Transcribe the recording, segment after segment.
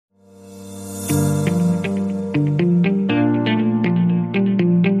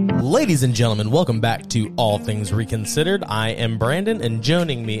Ladies and gentlemen, welcome back to All Things Reconsidered. I am Brandon, and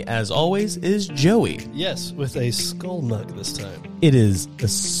joining me, as always, is Joey. Yes, with a skull mug this time. It is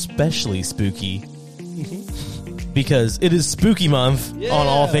especially spooky because it is spooky month on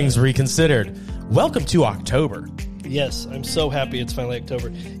All Things Reconsidered. Welcome to October. Yes, I'm so happy it's finally October.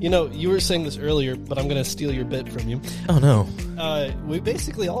 You know, you were saying this earlier, but I'm going to steal your bit from you. Oh, no. We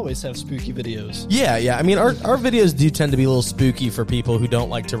basically always have spooky videos. Yeah. I mean, our videos do tend to be a little spooky for people who don't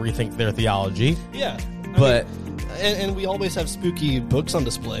like to rethink their theology. Yeah. But and we always have spooky books on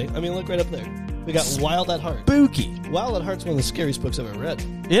display. I mean, look right up there. We got Wild at Heart. Spooky. Wild at Heart's one of the scariest books I've ever read.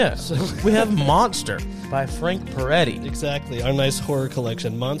 Yeah. So We have Monster by Frank Peretti. Exactly. Our nice horror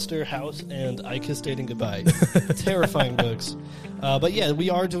collection. Monster, House, and I Kiss Dating Goodbye. Terrifying books. But yeah,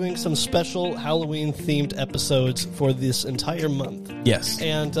 we are doing some special Halloween-themed episodes for this entire month. Yes.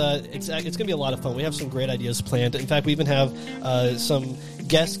 And it's going to be a lot of fun. We have some great ideas planned. In fact, we even have some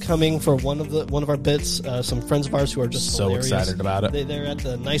guests coming for one of our bits. Some friends of ours who are just so hilarious. excited about it. They're at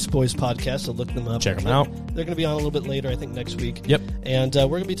the Nice Boys podcast, so look them up. Check them out. They're going to be on a little bit later, I think, next week. Yep. And we're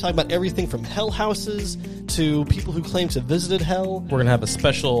going to be talking about everything from hell houses to people who claim to visited hell. We're going to have a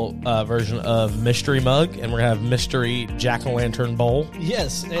special version of Mystery Mug, and we're going to have Mystery Jack-o'-lantern Bowl.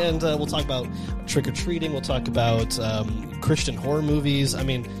 Yes, and we'll talk about trick-or-treating. We'll talk about Christian horror movies. I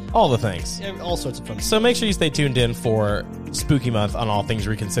mean, all the things. All sorts of fun stuff. So make sure you stay tuned in for Spooky Month on All Things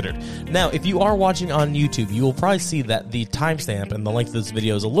Reconsidered. Now, if you are watching on YouTube, you will probably see that the timestamp and the length of this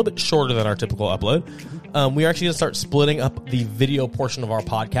video is a little bit shorter than our typical upload. We are actually going to start splitting up the video portion of our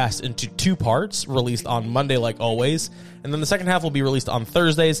podcast into two parts, released on Monday like always, and then the second half will be released on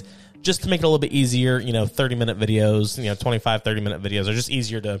Thursdays, just to make it a little bit easier. 30-minute videos, 25, 30-minute videos are just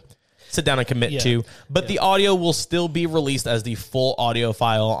easier to sit down and commit to. But the audio will still be released as the full audio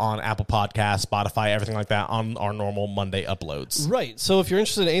file on Apple Podcasts, Spotify, everything like that on our normal Monday uploads. Right. So if you're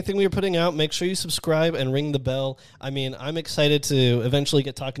interested in anything we are putting out, make sure you subscribe and ring the bell. I mean, I'm excited to eventually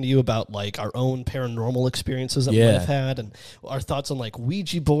get talking to you about like our own paranormal experiences that we've had and our thoughts on like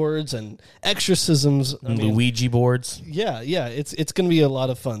Ouija boards and exorcisms. Luigi boards. Yeah. It's going to be a lot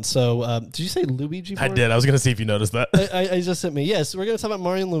of fun. So did you say Luigi board? I did. I was going to see if you noticed that. I just hit me. Yes, we're going to talk about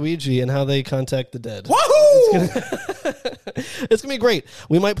Mario and Luigi and how they contact the dead. Woohoo! It's gonna be great.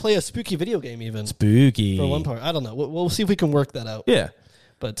 We might play a spooky video game even. Spooky. For one part. I don't know. We'll see if we can work that out. Yeah.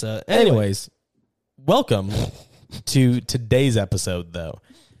 But anyways, welcome to today's episode, though.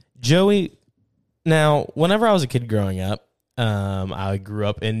 Joey, now, whenever I was a kid growing up, I grew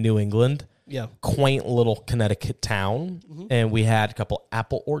up in New England. Yeah. Quaint little Connecticut town. And we had a couple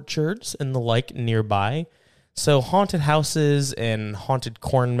apple orchards and the like nearby. So haunted houses and haunted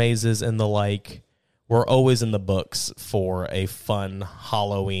corn mazes and the like were always in the books for a fun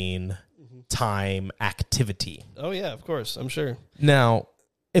Halloween time activity. Oh, yeah, of course. I'm sure. Now,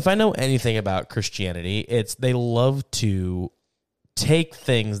 if I know anything about Christianity, it's they love to take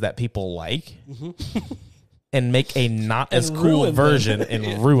things that people like and make a not as cool version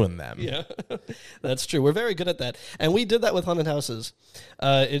and ruin them. Yeah, that's true. We're very good at that. And we did that with haunted houses.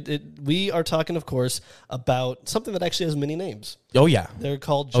 We are talking, of course, about something that actually has many names. Oh, yeah. They're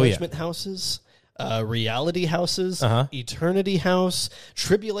called judgment houses, reality houses, eternity house,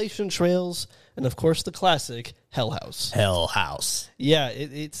 tribulation trails, and, of course, the classic Hell House. Hell House. Yeah,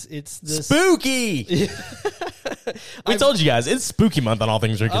 it's this... Spooky! We told you guys, it's spooky month on All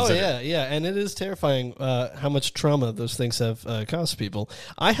Things Reconsidered. Oh, yeah, and it is terrifying how much trauma those things have caused people.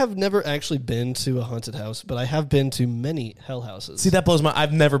 I have never actually been to a haunted house, but I have been to many hell houses. See, that blows my...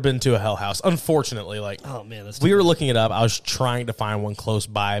 I've never been to a hell house, unfortunately. Oh, man, that's... We were looking it up. I was trying to find one close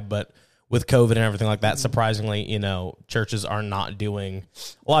by, but with COVID and everything like that, surprisingly, churches are not doing...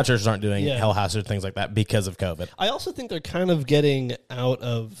 A lot of churches aren't doing hell houses or things like that because of COVID. I also think they're kind of getting out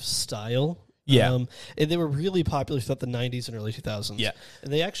of style. Yeah. And they were really popular throughout the 90s and early 2000s. Yeah.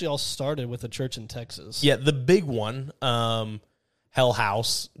 And they actually all started with a church in Texas. Yeah, the big one, Hell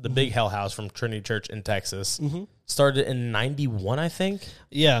House, the big Hell House from Trinity Church in Texas, started in 91, I think.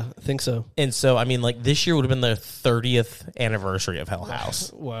 Yeah, I think so. And so, I mean, like, this year would have been their 30th anniversation of Hell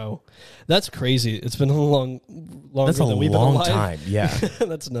House. Wow. That's crazy. It's been longer than we've been alive. That's a long time, yeah.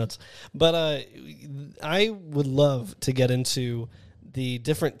 That's nuts. But I would love to get into the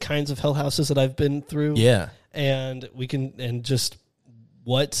different kinds of hell houses that I've been through. Yeah. And we can, and just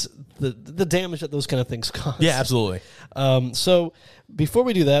what the damage that those kind of things cause. Yeah, absolutely. So before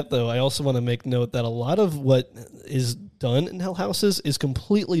we do that, though, I also want to make note that a lot of what is done in hell houses is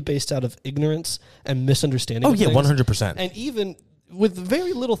completely based out of ignorance and misunderstanding. Oh, of yeah, things. 100%. And even with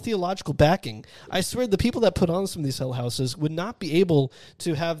very little theological backing. I swear the people that put on some of these hell houses would not be able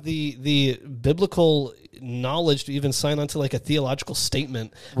to have the biblical knowledge to even sign on to like a theological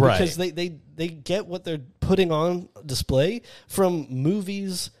statement, because they get what they're putting on display from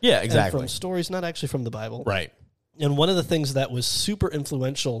movies, exactly, and from stories, not actually from the Bible, right. And one of the things that was super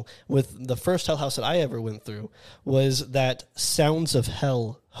influential with the first Hell House that I ever went through was that Sounds of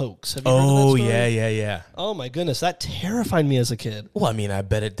Hell hoax. Have you heard of that story? Yeah. Oh my goodness, that terrified me as a kid. Well, I mean, I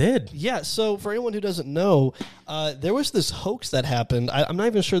bet it did. Yeah, so for anyone who doesn't know, there was this hoax that happened. I'm not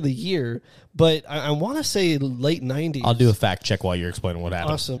even sure the year, but I want to say late 90s. I'll do a fact check while you're explaining what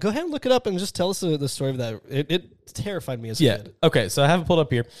happened. Awesome. Go ahead and look it up and just tell us the story of that. It terrified me as a kid. Okay, so I have it pulled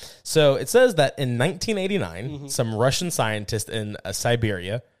up here. So it says that in 1989, some Russian scientists in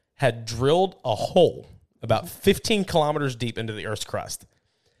Siberia had drilled a hole about 15 kilometers deep into the Earth's crust.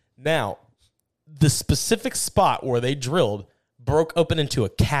 Now, the specific spot where they drilled broke open into a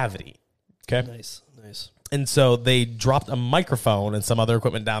cavity. Okay? Nice. And so they dropped a microphone and some other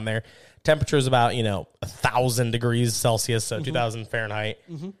equipment down there. Temperature is about, 1,000 degrees Celsius, so 2,000 Fahrenheit.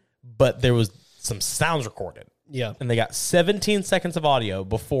 But there was some sounds recorded. Yeah. And they got 17 seconds of audio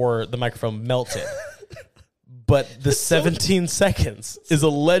before the microphone melted. But the 17 seconds is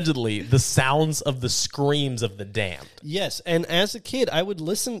allegedly the sounds of the screams of the damned. Yes, and as a kid, I would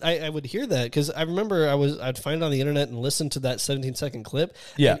listen. I would hear that because I remember I'd find it on the internet and listen to that 17-second clip.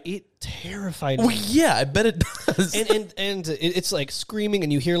 Yeah, and it terrified me. Well, yeah, I bet it does. And it's like screaming,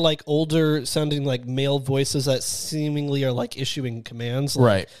 and you hear like older sounding like male voices that seemingly are like issuing commands,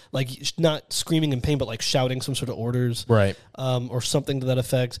 right? Like not screaming in pain, but like shouting some sort of orders, right? Or something to that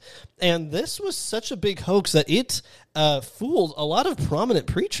effect. And this was such a big hoax that it fooled a lot of prominent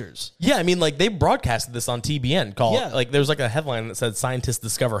preachers. Yeah, I mean, like they broadcasted this on TBN. Like there was like a headline that said "Scientists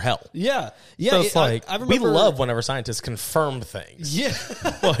discover hell." Yeah. So it's like I remember, we love whenever scientists confirm things. Yeah,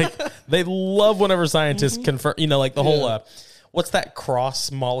 like they love whenever scientists confirm. Like the whole what's that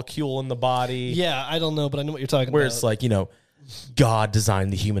cross molecule in the body? Yeah, I don't know, but I know what you're talking about. Where it's like God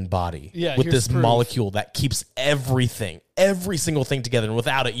designed the human body with this molecule that keeps every single thing together, and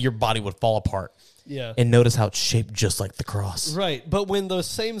without it, your body would fall apart. Yeah, and notice how it's shaped just like the cross. Right, but when those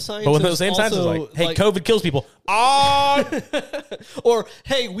same scientists, are like, "Hey, COVID kills people," or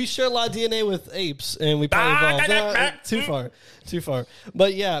 "Hey, we share a lot of DNA with apes, and we probably evolved." Too far.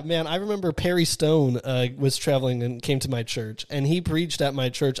 But yeah, man, I remember Perry Stone was traveling and came to my church, and he preached at my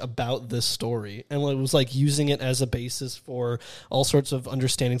church about this story, and it was like using it as a basis for all sorts of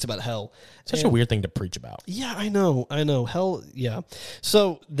understandings about hell. Such a weird thing to preach about. Yeah, I know. Hell, yeah.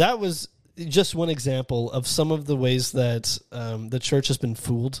 So that was just one example of some of the ways that the church has been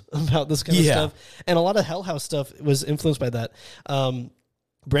fooled about this kind of stuff. And a lot of Hell House stuff was influenced by that.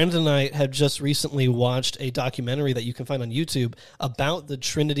 Brandon and I had just recently watched a documentary that you can find on YouTube about the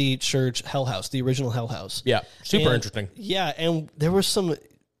Trinity Church Hell House, the original Hell House. Yeah, super interesting. Yeah, and there were some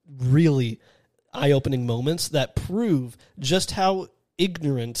really eye-opening moments that prove just how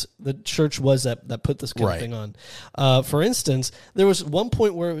ignorant the church was that put this kind of thing on. For instance, there was one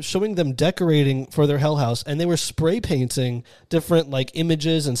point where it was showing them decorating for their Hell House, and they were spray painting different like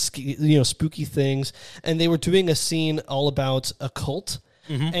images and spooky things, and they were doing a scene all about a cult.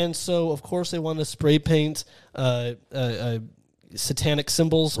 And so, of course, they wanted to spray paint satanic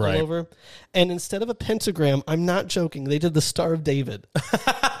symbols all over. And instead of a pentagram, I'm not joking, they did the Star of David,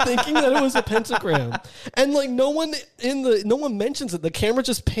 thinking that it was a pentagram. And like no one mentions it. The camera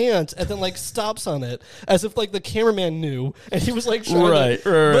just pans and then like stops on it as if like the cameraman knew and he was like trying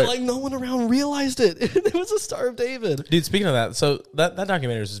but like no one around realized it. It was a Star of David. Dude, speaking of that, so that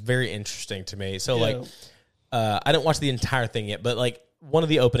documentary is very interesting to me. So like I didn't watch the entire thing yet, but like one of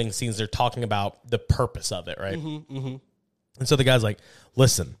the opening scenes, they're talking about the purpose of it, right? And so the guy's like,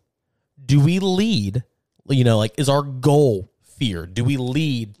 listen, do we lead, like, is our goal fear? Do we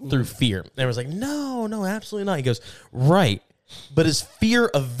lead through fear? And everyone's like, no, absolutely not. He goes, right. But is fear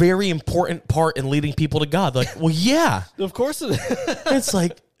a very important part in leading people to God? They're like, well, yeah. Of course it is. It's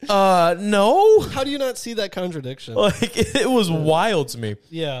like, no. How do you not see that contradiction? Like it was wild to me.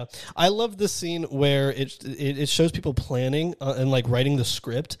 Yeah, I love the scene where it shows people planning and like writing the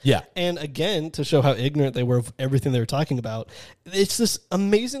script. Yeah, and again to show how ignorant they were of everything they were talking about. It's this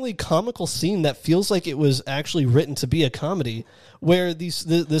amazingly comical scene that feels like it was actually written to be a comedy, where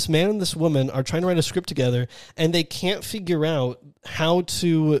this man and this woman are trying to write a script together, and they can't figure out how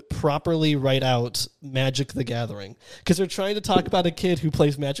to properly write out Magic the Gathering, because they're trying to talk about a kid who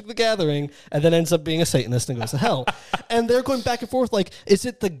plays Magic the Gathering and then ends up being a Satanist and goes to hell. And they're going back and forth like, is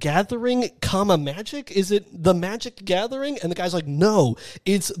it the Gathering, Magic? Is it the Magic Gathering? And the guy's like, no,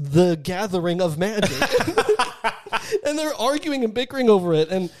 it's the Gathering of Magic. And they're arguing and bickering over it,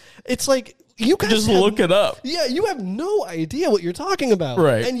 and it's like, you guys just look it up. Yeah, you have no idea what you're talking about.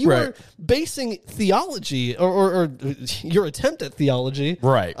 Right. And you are basing theology or your attempt at theology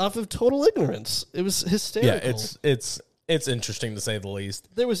off of total ignorance. It was hysterical. Yeah, it's interesting to say the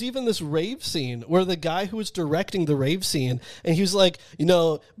least. There was even this rave scene where the guy who was directing the rave scene, and he was like,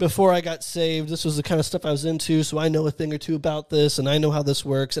 before I got saved, this was the kind of stuff I was into, so I know a thing or two about this, and I know how this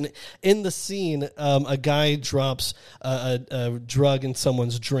works. And in the scene, a guy drops a drug in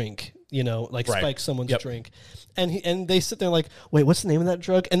someone's drink. Spike someone's drink. And they sit there like, wait, what's the name of that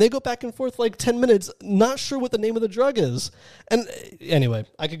drug? And they go back and forth like 10 minutes, not sure what the name of the drug is. And anyway,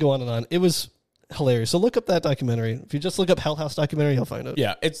 I could go on and on. It was hilarious. So look up that documentary. If you just look up Hell House documentary, you'll find it.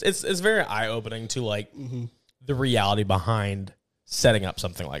 Yeah, it's very eye-opening to the reality behind setting up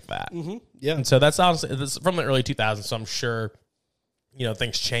something like that. Mm-hmm. Yeah. And so that's honestly, this from the early 2000s, so I'm sure,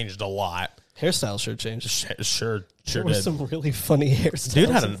 things changed a lot. Hairstyle sure changed. Sure there did. were some really funny hairstyles. Dude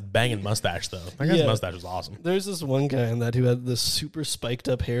had a banging mustache, though. That guy's mustache was awesome. There's this one guy in that who had this super spiked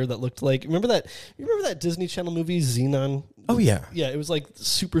up hair that looked like... Remember that Disney Channel movie, Xenon? Oh, yeah. Yeah, it was like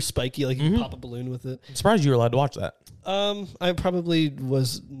super spiky, like you could pop a balloon with it. I'm surprised you were allowed to watch that. I probably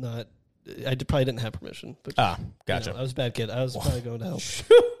was not... I probably didn't have permission. But, gotcha. I was a bad kid. I was probably going to hell.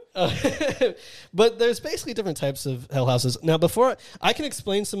 But there's basically different types of hell houses. Now, before I can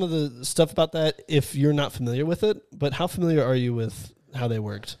explain some of the stuff about that if you're not familiar with it, but how familiar are you with how they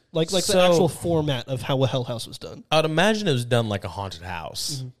worked? Like the actual format of how a hell house was done. I would imagine it was done like a haunted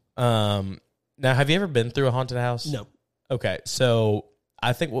house. Mm-hmm. Now, have you ever been through a haunted house? No. Okay, so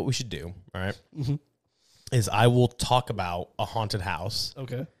I think what we should do, all right, is I will talk about a haunted house.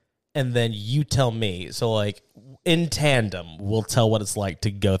 Okay. And then you tell me. So, like, in tandem, we'll tell what it's like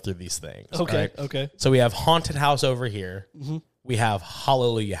to go through these things. Okay, right? okay. So we have haunted house over here. Mm-hmm. We have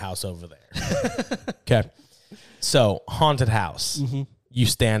Hallelujah house over there. Okay. So, haunted house. Mm-hmm. You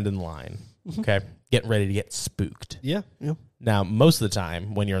stand in line. Mm-hmm. Okay. Getting ready to get spooked. Yeah, yeah. Now, most of the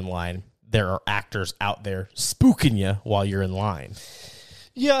time when you're in line, there are actors out there spooking you while you're in line.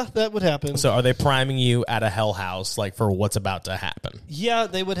 Yeah, that would happen. So are they priming you at a hell house, like, for what's about to happen? Yeah,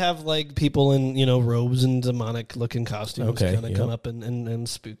 they would have, like, people in, robes and demonic-looking costumes kind of come up and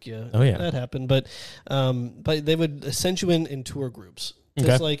spook you. Oh, yeah. That happened. But they would send you in tour groups.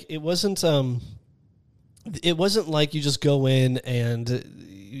 It's like, it wasn't like you just go in and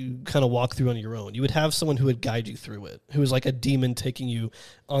you kind of walk through on your own. You would have someone who would guide you through it, who was like a demon taking you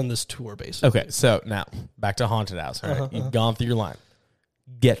on this tour, basically. Okay, so now, back to haunted house, all right? You've gone through your line.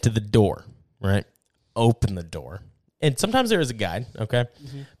 Get to the door, right? Open the door. And sometimes there is a guide, okay?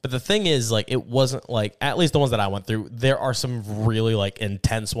 Mm-hmm. But the thing is, like, it wasn't like, at least the ones that I went through, there are some really, like,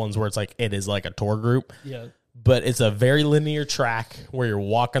 intense ones where it's like, it is like a tour group. Yeah. But it's a very linear track where you're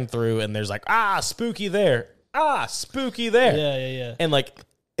walking through and there's like, spooky there. Spooky there. Yeah. And, like,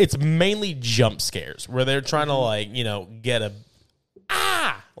 it's mainly jump scares where they're trying to, like, get a,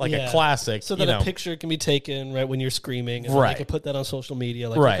 a classic. So that a picture can be taken right when you're screaming. And they can put that on social media.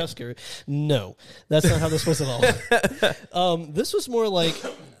 Like, look how scary. No, that's not how this was at all. This was more like,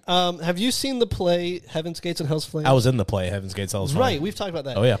 have you seen the play Heaven's Gates and Hell's Flames? I was in the play Heaven's Gates, Hell's Flames. Right, we've talked about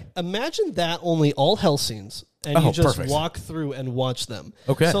that. Oh, yeah. Imagine that only all hell scenes. And you just walk through and watch them.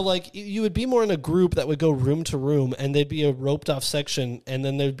 Okay. So, like, you would be more in a group that would go room to room, and there'd be a roped-off section, and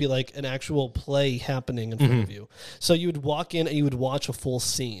then there'd be, like, an actual play happening in front of you. So you would walk in, and you would watch a full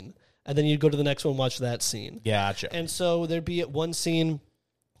scene. And then you'd go to the next one and watch that scene. Gotcha. And so there'd be one scene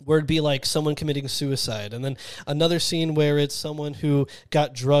where it'd be, like, someone committing suicide. And then another scene where it's someone who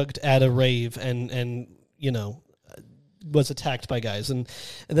got drugged at a rave and was attacked by guys. And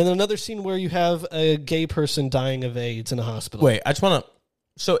then another scene where you have a gay person dying of AIDS in a hospital. Wait, I just want to...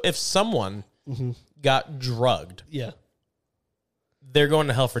 So if someone got drugged... Yeah. They're going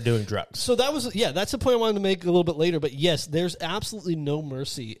to hell for doing drugs. So that was, that's the point I wanted to make a little bit later. But yes, there's absolutely no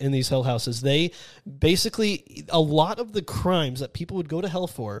mercy in these hell houses. They basically, a lot of the crimes that people would go to hell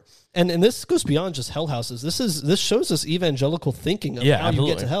for, and this goes beyond just hell houses. This shows us evangelical thinking of how you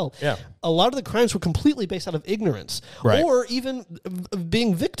get to hell. Yeah. A lot of the crimes were completely based out of ignorance or even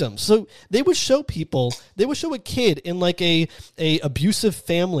being victims. So they would show a kid in like a abusive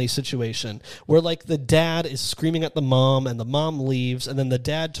family situation where like the dad is screaming at the mom and the mom leaves. leaves, and then the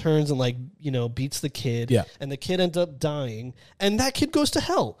dad turns and like, you know, beats the kid. Yeah. And the kid ends up dying, and that kid goes to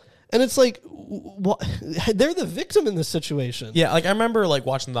hell. And it's like, they're the victim in this situation. Yeah, like I remember like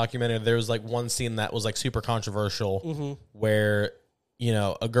watching the documentary. There was like one scene that was like super controversial where, you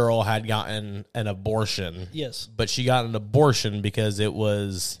know, a girl had gotten an abortion. Yes. But she got an abortion because it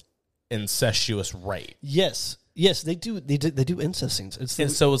was incestuous rape. Yes. Yes, they do incest scenes.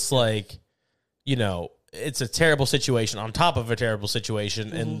 So it's like, you know, it's a terrible situation on top of a terrible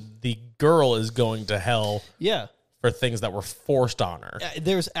situation, and the girl is going to hell. Yeah. For things that were forced on her.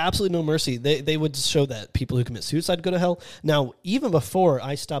 There's absolutely no mercy. They would show that people who commit suicide go to hell. Now, even before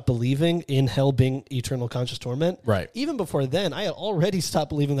I stopped believing in hell being eternal conscious torment, right? Even before then, I had already stopped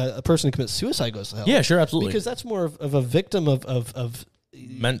believing that a person who commits suicide goes to hell. Yeah, sure, absolutely. Because that's more of a victim of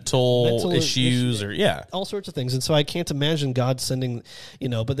mental issues or all sorts of things. And so I can't imagine God sending, you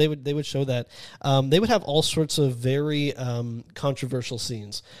know, but they would show that. They would have all sorts of very controversial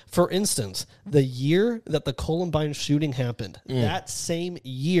scenes. For instance, the year that the Columbine shooting happened, that same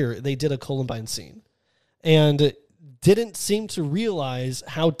year they did a Columbine scene and didn't seem to realize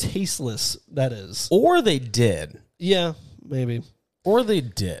how tasteless that is. Or they did. Yeah, maybe. Or they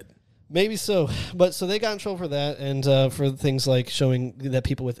did. Maybe so, but so they got in trouble for that, and for things like showing that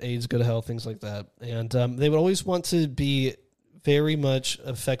people with AIDS go to hell, things like that. And they would always want to be very much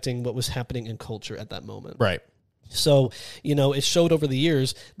affecting what was happening in culture at that moment. Right. So, you know, it showed over the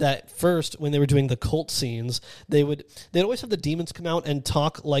years that first, when they were doing the cult scenes, they'd always have the demons come out and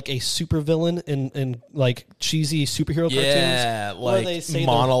talk like a supervillain in like cheesy superhero cartoons. Yeah, like they say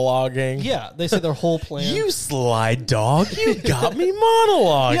monologuing. They say their whole plan. You sly dog, you got me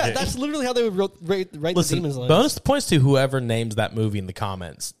monologuing. Yeah, that's literally how they would write the demons lines. Bonus points to whoever names that movie in the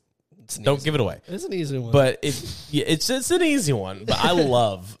comments. Don't give it away. It's an easy one, but it's an easy one. But I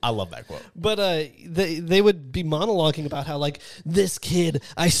love that quote. But they would be monologuing about how like this kid,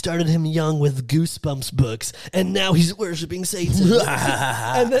 I started him young with Goosebumps books, and now he's worshiping Satan.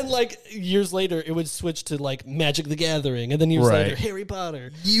 And then like years later, it would switch to like Magic the Gathering, and then years later, Harry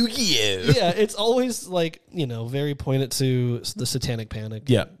Potter, Yu-Gi-Oh. Yeah, it's always like, you know, very pointed to the Satanic Panic.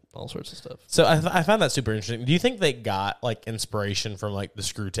 Yeah. All sorts of stuff. So I found that super interesting. Do you think they got like inspiration from like the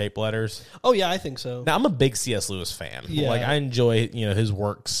Screw Tape Letters? Oh yeah, I think so. Now I'm a big C.S. Lewis fan. Yeah. Like I enjoy, you know, his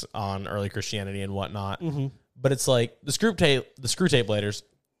works on early Christianity and whatnot. But it's like the Screw Tape Letters,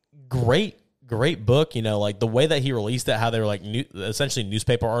 great book. You know, like the way that he released it, how they were like essentially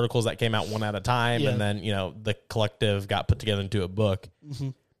newspaper articles that came out one at a time, and then, you know, the collective got put together into a book.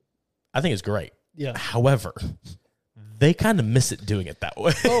 I think it's great. Yeah. However, they kind of miss it doing it that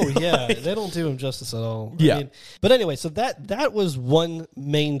way. Oh yeah, they don't do him justice at all. Yeah. I mean, but anyway, so that was one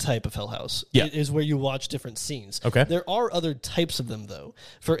main type of Hell House. Yeah. Is where you watch different scenes. Okay. There are other types of them though.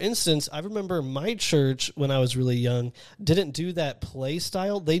 For instance, I remember my church when I was really young didn't do that play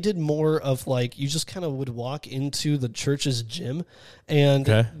style. They did more of like you just kind of would walk into the church's gym and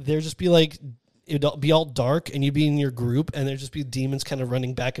there'd just be like it'd be all dark and you'd be in your group and there'd just be demons kind of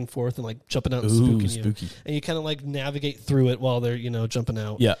running back and forth and like jumping out and spooky. And you kind of like navigate through it while they're, you know, jumping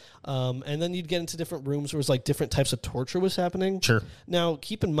out. Yeah. And then you'd get into different rooms where it was like different types of torture was happening. Sure. Now,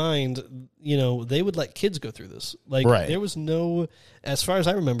 keep in mind, you know, they would let kids go through this. Like there was no, as far as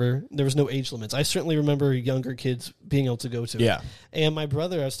I remember, there was no age limits. I certainly remember younger kids being able to go to it. And my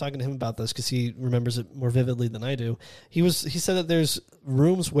brother, I was talking to him about this because he remembers it more vividly than I do. He said that there's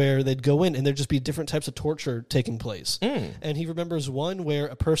rooms where they'd go in and there'd just be different types of torture taking place. And he remembers one where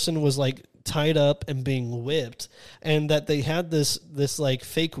a person was like tied up and being whipped, and that they had this like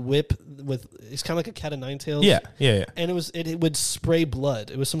fake whip with, it's kind of like a cat of nine tails. Yeah. And it would spray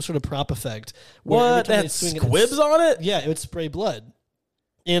blood. It was some sort of prop effect. What? That had squibs on it? Yeah, it would spray blood.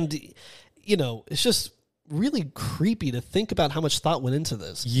 And, you know, it's just really creepy to think about how much thought went into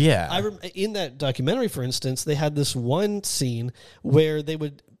this. Yeah. In that documentary, for instance, they had this one scene where they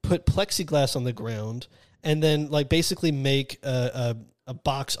would put plexiglass on the ground and then like basically make a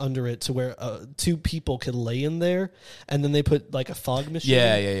box under it to where two people could lay in there, and then they put like a fog machine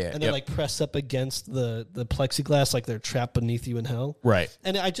and they like press up against the plexiglass like they're trapped beneath you in hell. Right.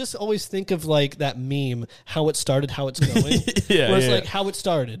 And I just always think of like that meme, how it started, how it's going. Where it's like how it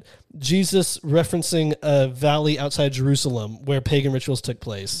started. Jesus referencing a valley outside Jerusalem where pagan rituals took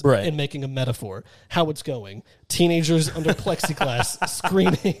place, and making a metaphor. How it's going. Teenagers under plexiglass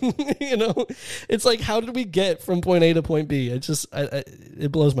screaming. You know, it's like, how did we get from point A to point B? It just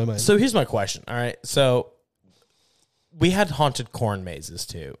it blows my mind. So here's my question. All right, so we had haunted corn mazes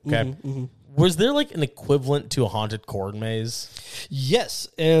too. Okay. Was there like an equivalent to a haunted corn maze? Yes,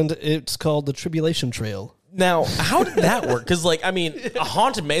 and it's called the Tribulation Trail. Now, how did that work? Because, like, I mean, a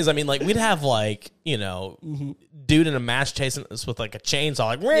haunted maze, I mean, like, we'd have, like, you know, dude in a mask chasing us with like a chainsaw,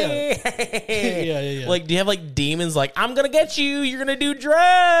 like, yeah. Like, do you have like demons like, I'm gonna get you, you're gonna do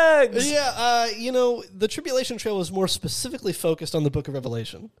drugs? Yeah, you know, the Tribulation Trail was more specifically focused on the Book of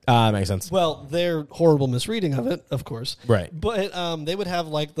Revelation. Makes sense. Well, their horrible misreading of it, of course. Right. But they would have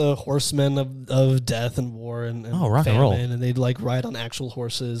like the horsemen of death and war and rock and roll. famine, and they'd like ride on actual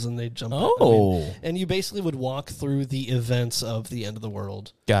horses and they'd jump. And you basically would walk through the events of the end of the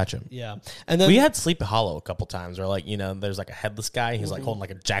world. Gotcha. Yeah. And then We had Sleepy Hollow a couple times where, like, you know, there's like a headless guy. He's like holding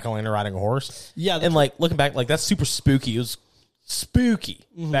like a jack-o'-lantern riding a horse. Yeah. And like looking back, like that's super spooky. It was spooky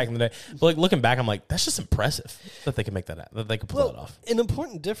back in the day. But like looking back, I'm like, that's just impressive that they can make that they can pull that off. An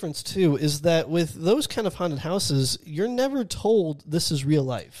important difference too is that with those kind of haunted houses, you're never told this is real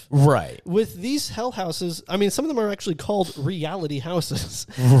life. Right. With these hell houses, I mean, some of them are actually called reality houses.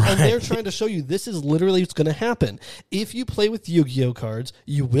 And they're trying to show you this is literally what's going to happen. If you play with Yu-Gi-Oh cards,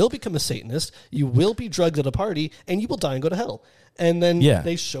 you will become a Satanist, you will be drugged at a party, and you will die and go to hell. And then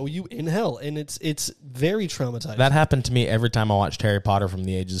they show you in hell, and it's very traumatizing. That happened to me every time I watched Harry Potter from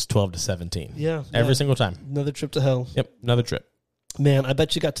the ages 12 to 17. Yeah. Every single time. Another trip to hell. Yep, another trip. Man, I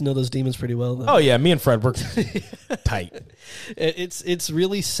bet you got to know those demons pretty well, though. Oh, yeah, me and Fred were tight. It's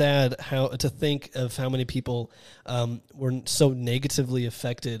really sad to think of how many people were so negatively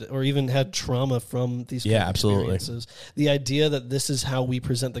affected or even had trauma from these kind of experiences. The idea that this is how we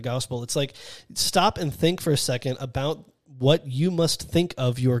present the gospel. It's like, stop and think for a second about what you must think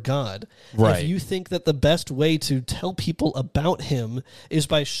of your God. Right. If you think that the best way to tell people about him is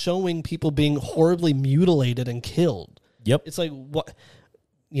by showing people being horribly mutilated and killed. Yep. It's like, what,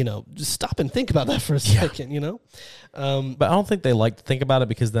 you know, just stop and think about that for a second, you know? But I don't think they like to think about it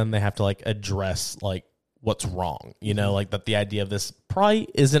because then they have to like address like what's wrong, you know, like that the idea of this probably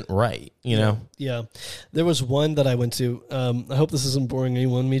isn't right, you know? Yeah. There was one that I went to. I hope this isn't boring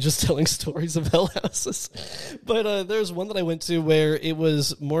anyone, me just telling stories of hell houses. But there's one that I went to where it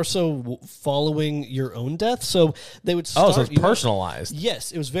was more so following your own death. So they would start... Oh, so it's personalized.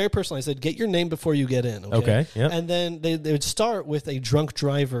 Yes, it was very personalized. They'd get your name before you get in. Okay, yeah. And then they would start with a drunk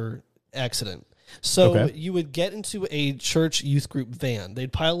driver accident. So you would get into a church youth group van.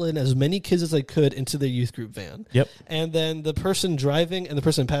 They'd pile in as many kids as they could into their youth group van. Yep. And then the person driving and the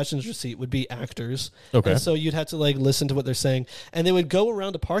person in passenger seat would be actors. Okay. And so you'd have to like listen to what they're saying. And they would go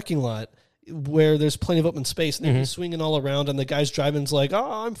around a parking lot where there's plenty of open space, and they'd be swinging all around, and the guy's driving's like,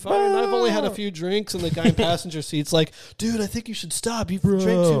 oh, I'm fine, I've only had a few drinks, and the guy in passenger seat's like, dude, I think you should stop, you've drank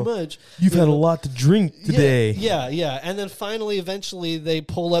too much. You've had a lot to drink today. Yeah. And then finally, eventually, they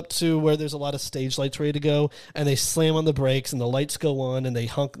pull up to where there's a lot of stage lights ready to go, and they slam on the brakes, and the lights go on, and they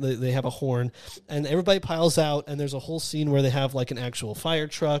honk, they have a horn, and everybody piles out, and there's a whole scene where they have like an actual fire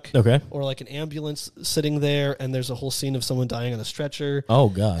truck, or like an ambulance sitting there, and there's a whole scene of someone dying on a stretcher. Oh,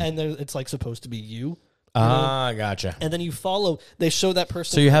 God. And it's like supposed to be you. Gotcha. And then you follow, they show that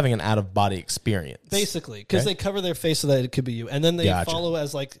person. So you're having an out-of-body experience. Basically, because they cover their face so that it could be you. And then they follow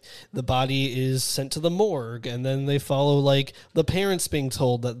as like the body is sent to the morgue, and then they follow like the parents being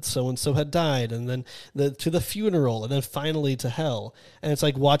told that so-and-so had died, and then to the funeral, and then finally to hell. And it's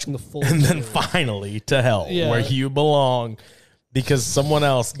like watching the full And then finally to hell, where you belong. Because someone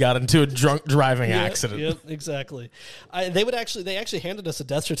else got into a drunk driving accident. Yep, exactly. They actually handed us a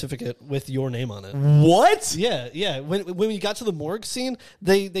death certificate with your name on it. What? Yeah. When we got to the morgue scene,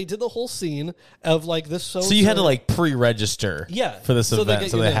 they did the whole scene of like this. So you had to like pre-register. For this event,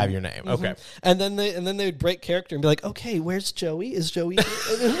 so they have your name. Okay. And then they would break character and be like, okay, where's Joey? Is Joey here?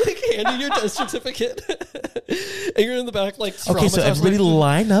 And then like hand you your death certificate. And you're in the back like, okay, so everybody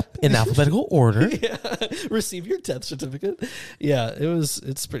line up in alphabetical order. Receive your death certificate. Yeah,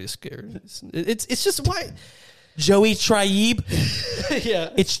 it's pretty scary. It's just why Joey Tribe.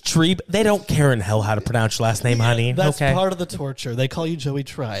 It's Tribe. They don't care in hell how to pronounce your last name, honey. That's part of the torture. They call you Joey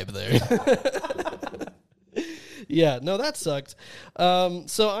Tribe there. Yeah, no, that sucked.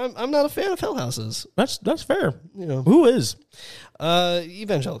 So I'm not a fan of hell houses. That's fair. You know, who is?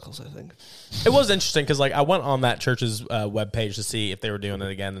 Evangelicals, I think. It was interesting because like I went on that church's webpage to see if they were doing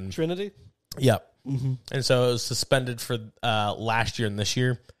it again. And Trinity. Yep. And so it was suspended for last year and this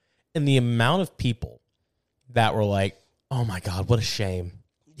year. And the amount of people that were like, oh my God, what a shame.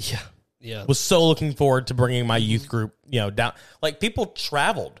 Yeah. Was so looking forward to bringing my youth group, down. Like people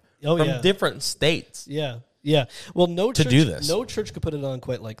traveled from different states. Yeah. Well, no church, to do this. No church could put it on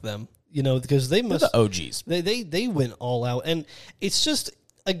quite like them, because they must. They're the OGs. They went all out. And it's just,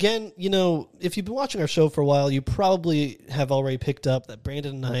 again, if you've been watching our show for a while, you probably have already picked up that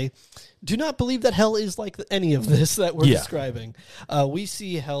Brandon and I do not believe that hell is like any of this that we're describing. We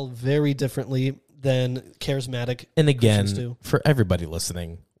see hell very differently than charismatic and again, Christians do. For everybody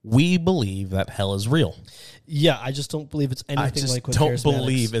listening, we believe that hell is real. Yeah, I just don't believe it's anything like what don't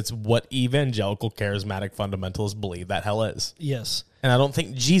believe it's what evangelical charismatic fundamentalists believe that hell is. Yes. And I don't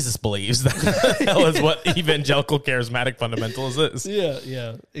think Jesus believes that hell is what evangelical charismatic fundamentalists is.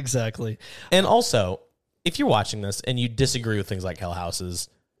 Yeah, exactly. And also, if you're watching this and you disagree with things like hell houses,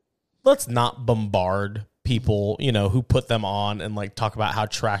 let's not bombard people, who put them on and like talk about how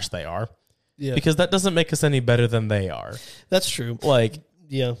trash they are. Yeah. Because that doesn't make us any better than they are. That's true.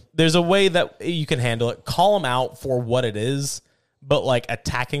 Yeah. There's a way that you can handle it. Call them out for what it is, but like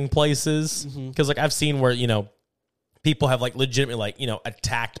attacking places. Because like I've seen where, people have like legitimately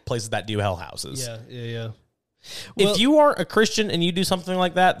attacked places that do hell houses. Yeah. Well, if you are a Christian and you do something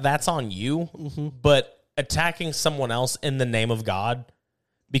like that, that's on you. But attacking someone else in the name of God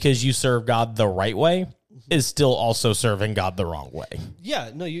because you serve God the right way is still also serving God the wrong way.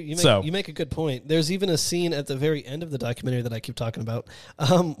 Yeah, no, you make a good point. There's even a scene at the very end of the documentary that I keep talking about,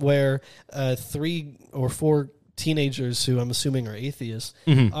 where 3 or 4 teenagers who I'm assuming are atheists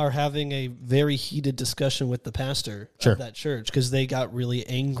are having a very heated discussion with the pastor of that church because they got really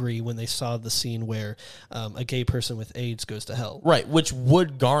angry when they saw the scene where a gay person with AIDS goes to hell. Right, which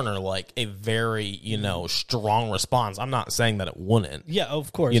would garner like a very, strong response. I'm not saying that it wouldn't. Yeah,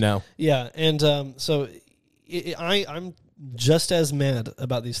 of course. Yeah, and so I'm just as mad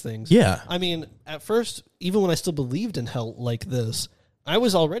about these things. Yeah. I mean, at first, even when I still believed in hell like this, I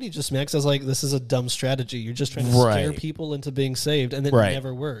was already just mad because I was like, this is a dumb strategy. You're just trying to scare people into being saved, and it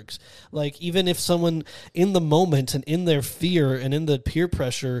never works. Like, even if someone in the moment and in their fear and in the peer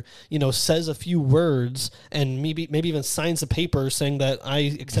pressure, says a few words and maybe even signs a paper saying that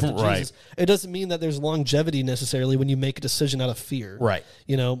I accepted Jesus, it doesn't mean that there's longevity necessarily when you make a decision out of fear. Right.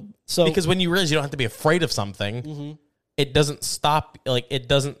 So because when you realize you don't have to be afraid of something, it doesn't stop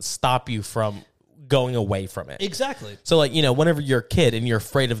you from going away from it. Exactly. So like, whenever you're a kid and you're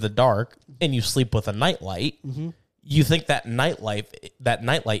afraid of the dark and you sleep with a nightlight, you think that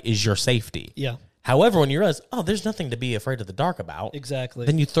nightlight is your safety. Yeah. However, when you realize, there's nothing to be afraid of the dark about. Exactly.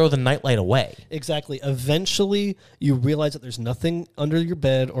 Then you throw the nightlight away. Exactly. Eventually, you realize that there's nothing under your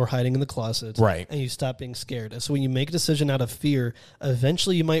bed or hiding in the closet. Right. And you stop being scared. And so when you make a decision out of fear,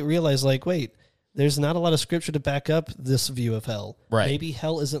 eventually you might realize, like, wait, there's not a lot of scripture to back up this view of hell. Right. Maybe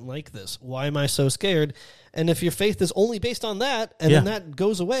hell isn't like this. Why am I so scared? And if your faith is only based on that, and then that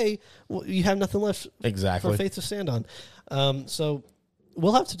goes away, well, you have nothing left for faith to stand on. So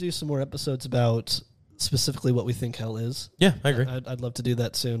we'll have to do some more episodes about specifically what we think hell is. Yeah, I agree. I'd love to do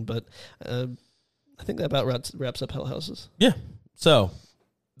that soon, but I think that about wraps up hell houses. Yeah. So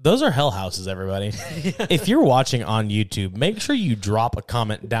those are hell houses, everybody. If you're watching on YouTube, make sure you drop a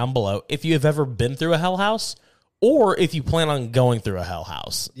comment down below if you have ever been through a hell house or if you plan on going through a hell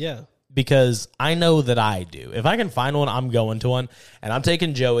house. Yeah. Because I know that I do. If I can find one, I'm going to one, and I'm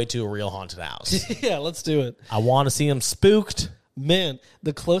taking Joey to a real haunted house. Yeah, let's do it. I want to see him spooked. Man,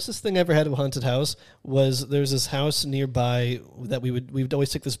 the closest thing I ever had to a haunted house was there was this house nearby that we would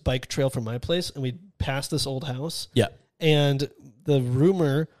always take this bike trail from my place, and we'd pass this old house. Yeah. And the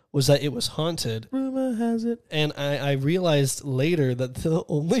rumor was that it was haunted. Rumor has it. And I realized later that the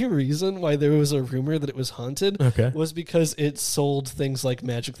only reason why there was a rumor that it was haunted was because it sold things like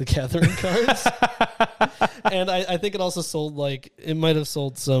Magic the Gathering cards. And I think it also sold, it might have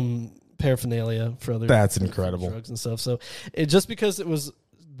sold some paraphernalia for other That's incredible. drugs and stuff. So just because it was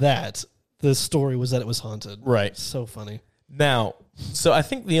that, the story was that it was haunted. Right. So funny. Now, so I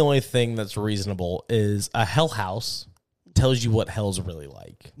think the only thing that's reasonable is a hell house tells you what hell's really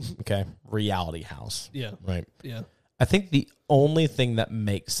like. Okay? Reality house. Yeah. Right? Yeah. I think the only thing that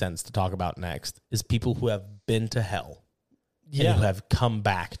makes sense to talk about next is people who have been to hell and who have come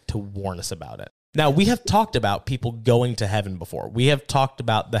back to warn us about it. Now, we have talked about people going to heaven before. We have talked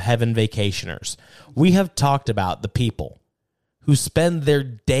about the heaven vacationers. We have talked about the people who spend their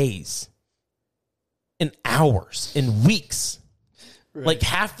days and hours and weeks, like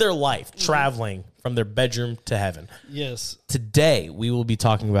half their life, traveling from their bedroom to heaven. Yes. Today, we will be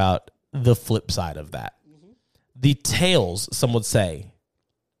talking about the flip side of that. The tails, some would say,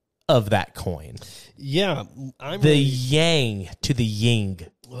 of that coin. Yeah. The yang to the ying.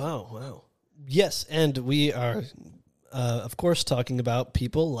 Wow. Yes, and we are, of course, talking about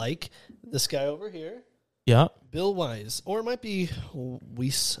people like this guy over here. Yeah. Bill Wiese. Or it might be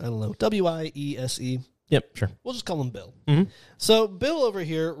Wiese. I don't know. W-I-E-S-E. Yep, sure. We'll just call him Bill. Mm-hmm. So Bill over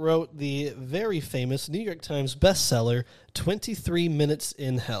here wrote the very famous New York Times bestseller, 23 Minutes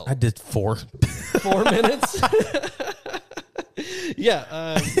in Hell. I did 4. 4 minutes?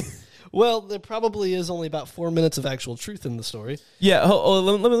 Yeah. Well, there probably is only about 4 minutes of actual truth in the story. Yeah,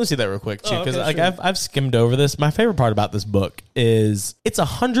 let me see that real quick, too, because sure. I've skimmed over this. My favorite part about this book is it's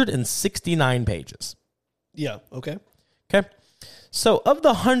 169 pages. Yeah, okay. Okay. So of the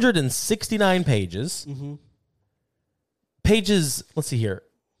 169 pages, pages, let's see here,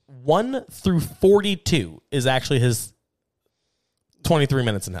 1 through 42 is actually his 23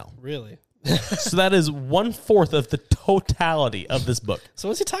 minutes in hell. Really? So that is 1/4 of the totality of this book. So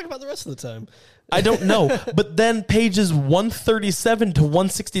what's he talking about the rest of the time? I don't know. But then pages 137 to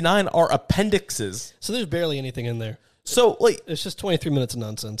 169 are appendixes. So there's barely anything in there. So, like, It's just 23 minutes of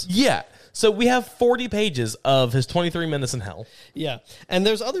nonsense. yeah. So we have 40 pages of his 23 minutes in hell. Yeah. And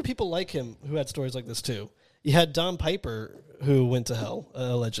there's other people like him who had stories like this too. You had Don Piper, who went to hell,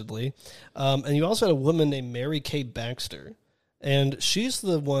 allegedly. And you also had a woman named Mary Kay Baxter. And she's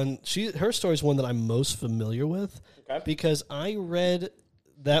the one, her story is one that I'm most familiar with because I read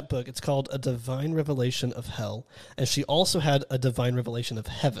that book. It's called A Divine Revelation of Hell. And she also had a Divine Revelation of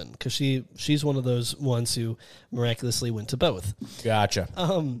Heaven because she's one of those ones who miraculously went to both. Gotcha.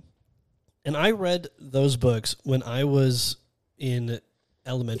 And I read those books when I was in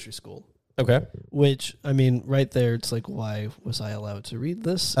elementary school. Okay. Which, I mean, right there, it's like, why was I allowed to read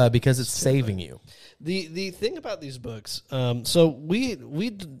this? Because it's saving you. The thing about these books, so we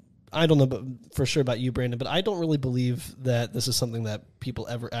I don't know for sure about you, Brandon, but I don't really believe that this is something that people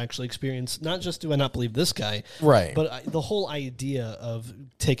ever actually experience. Not just do I not believe this guy, Right. but the whole idea of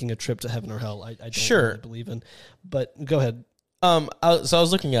taking a trip to heaven or hell, I don't really believe in. But go ahead. So I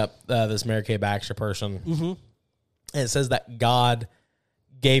was looking up this Mary Kay Baxter person, and it says that God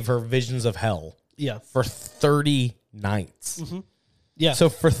gave her visions of hell for 30 nights. Yeah. So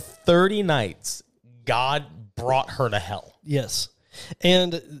for 30 nights, God brought her to hell. Yes.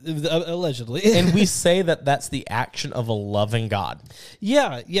 And allegedly. And we say that that's the action of a loving God.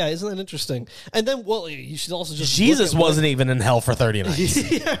 Yeah, isn't that interesting? And then, well, you should also just Jesus wasn't even in hell for 30 nights.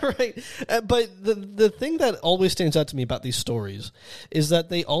 Yeah, right. But the thing that always stands out to me about these stories is that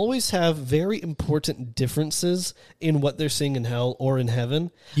they always have very important differences in what they're seeing in hell or in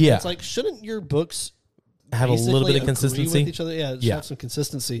heaven. Yeah. It's like, shouldn't your books have a little bit of agree consistency with each other? Yeah, have some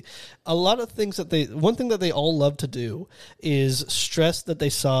consistency. A lot of things one thing that they all love to do is stress that they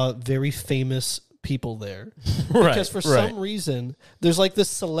saw very famous people there. Because for some reason, there's like this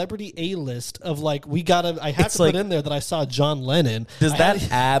celebrity A-list of like, I have to put in there that I saw John Lennon. Does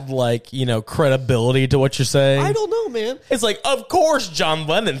that add like, credibility to what you're saying? I don't know, man. It's like, of course John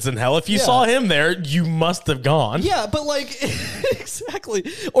Lennon's in hell. If you saw him there, you must have gone. Yeah, but like, exactly.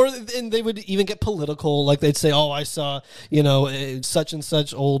 And they would even get political. Like they'd say, oh, I saw, such and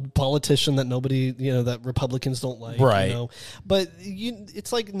such old politician that nobody, that Republicans don't like. Right. But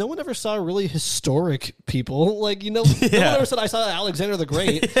it's like no one ever saw really historic people. Like, no one ever said, I saw Alexander the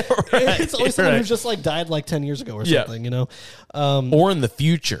Great. It's always someone who just like died like 10 years ago or something, or in the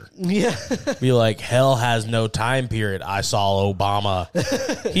future. Yeah. Be like, hell has no time period. I saw Obama.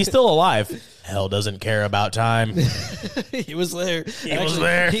 He's still alive. Hell doesn't care about time. He was there. He was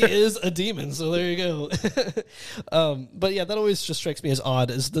there. He is a demon, so there you go. But yeah, that always just strikes me as odd,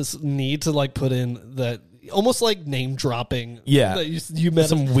 is this need to like put in that almost like name dropping. Yeah. That you met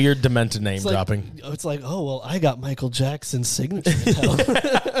some weird demented name dropping. It's like, oh, well, I got Michael Jackson's signature in hell.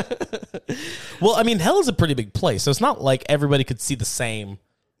 Well, I mean, hell is a pretty big place, so it's not like everybody could see the same,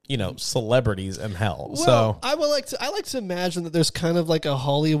 celebrities in hell. Well, so I like to imagine that there's kind of like a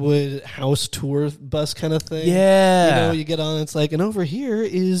Hollywood house tour bus kind of thing. Yeah. You get on, it's like, and over here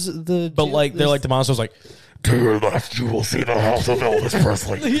is the. But like, they're like the monsters, like, to your left, you will see the house of Elvis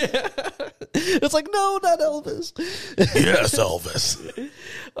Presley. Yeah. It's like, no, not Elvis. Yes, Elvis.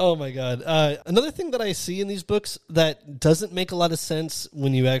 Oh my God. Another thing that I see in these books that doesn't make a lot of sense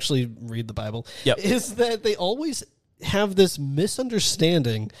when you actually read the Bible is that they always have this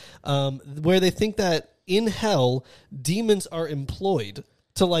misunderstanding where they think that in hell, demons are employed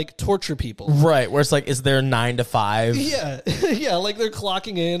to like torture people. Right, where it's like, is there 9 to 5? Yeah. Yeah, like they're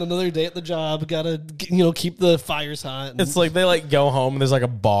clocking in another day at the job, gotta keep the fires hot. It's like they like go home and there's like a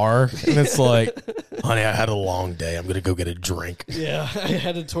bar and it's like, honey, I had a long day. I'm gonna go get a drink. Yeah, I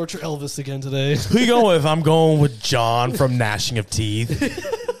had to torture Elvis again today. Who you going with? I'm going with John from Gnashing of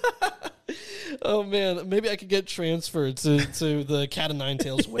Teeth. Oh man, maybe I could get transferred to the Cat of Nine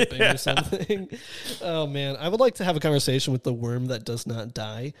Tails whipping or something. Oh man, I would like to have a conversation with the worm that does not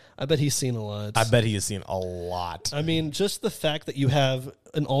die. I bet he's seen a lot. I bet he has seen a lot. I mean, just the fact that you have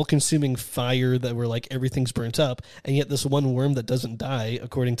an all-consuming fire that where like everything's burnt up, and yet this one worm that doesn't die,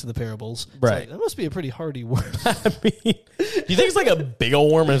 according to the parables. Right. Like, that must be a pretty hardy worm. I mean, do you think it's like a big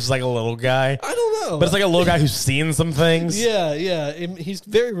old worm or it's like a little guy? I don't know. But it's like a little guy who's seen some things. Yeah. He's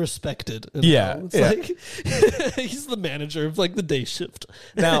very respected. Yeah, It's yeah. like he's the manager of like the day shift.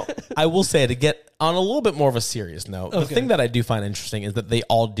 Now, I will say, to get on a little bit more of a serious note, the Okay. thing that I do find interesting is that they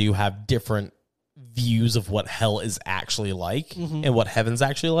all do have different views of what hell is actually like and what heaven's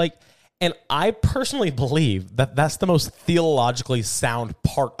actually like. And I personally believe that that's the most theologically sound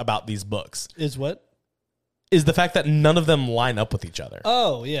part about these books, Is what? is the fact that none of them line up with each other.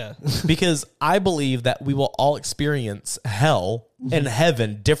 Oh, yeah. Because I believe that we will all experience hell and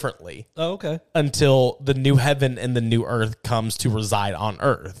heaven differently Oh, okay. until the new heaven and the new earth comes to reside on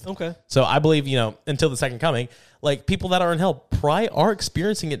earth. Okay. So I believe, until the second coming, like people that are in hell probably are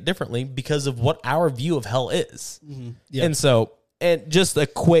experiencing it differently because of what our view of hell is. Yeah. And so, and just a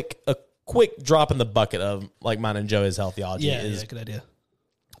quick drop in the bucket of like mine and Joey's hell theology is good idea.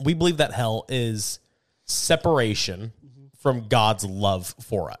 we believe that hell is separation from God's love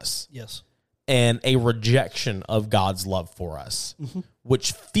for us Yes. and a rejection of God's love for us,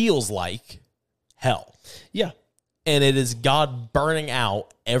 which feels like hell. Yeah. And it is God burning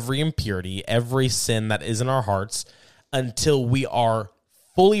out every impurity, every sin that is in our hearts until we are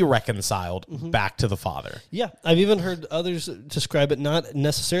fully reconciled back to the Father. Yeah, I've even heard others describe it not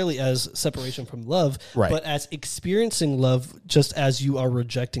necessarily as separation from love, Right. but as experiencing love just as you are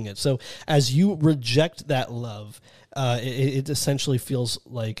rejecting it. So as you reject that love, it essentially feels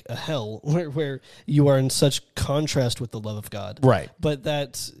like a hell where you are in such contrast with the love of God. Right. But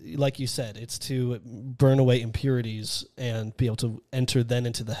that's, like you said, it's to burn away impurities and be able to enter then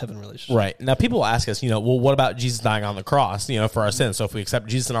into the heaven relationship. Right. Now, people will ask us, well, what about Jesus dying on the cross, for our sins? So if we accept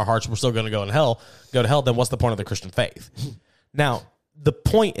Jesus in our hearts, we're still going to go to hell, then what's the point of the Christian faith? Now, the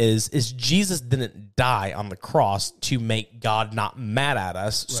point is Jesus didn't die on the cross to make God not mad at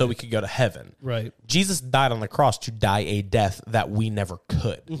us so we could go to heaven. Right. Jesus died on the cross to die a death that we never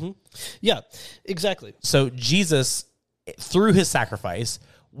could. Yeah, exactly. So Jesus, through his sacrifice,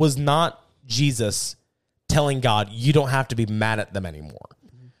 was not Jesus telling God, you don't have to be mad at them anymore.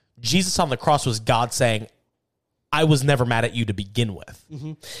 Jesus on the cross was God saying, I was never mad at you to begin with.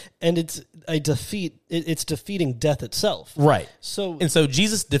 And it's a defeat. It's defeating death itself. Right. So And so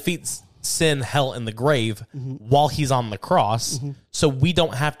Jesus defeats sin, hell, and the grave while he's on the cross. So we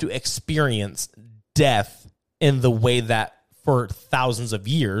don't have to experience death in the way that for thousands of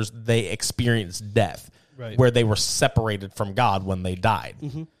years they experienced death, Right. where they were separated from God when they died.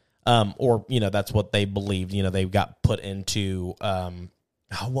 Or, that's what they believed. They got put into,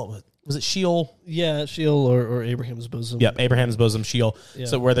 what was it Sheol? yeah, Sheol or Abraham's bosom. Yep, Abraham's bosom, Sheol. Yeah.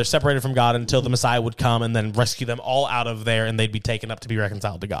 So where they're separated from God until the Messiah would come and then rescue them all out of there, and they'd be taken up to be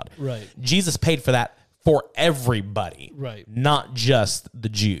reconciled to God. Right. Jesus paid for that for everybody, Right. not just the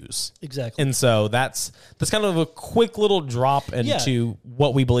Jews. Exactly. And so that's kind of a quick little drop into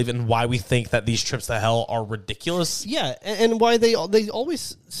what we believe and why we think that these trips to hell are ridiculous. Yeah, and why they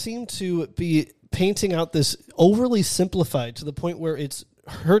always seem to be painting out this overly simplified to the point where it's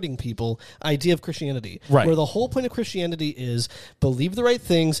hurting people idea of Christianity, Right. where the whole point of Christianity is believe the right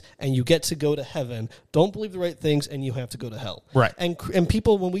things and you get to go to heaven. Don't believe the right things and you have to go to hell. Right. And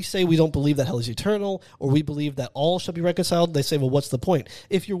people, when we say we don't believe that hell is eternal or we believe that all shall be reconciled, they say, well, what's the point?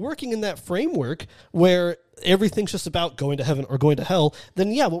 If you're working in that framework where everything's just about going to heaven or going to hell,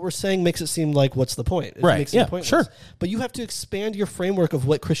 then yeah, what we're saying makes it seem like what's the point? It Right. makes Yeah, it pointless. sure. But you have to expand your framework of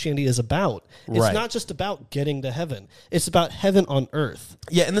what Christianity is about. It's Right. not just about getting to heaven. It's about heaven on earth.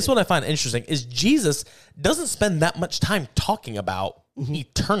 Yeah, and this one I find interesting is Jesus doesn't spend that much time talking about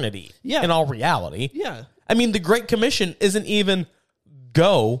eternity Yeah. in all reality. Yeah. I mean, the Great Commission isn't even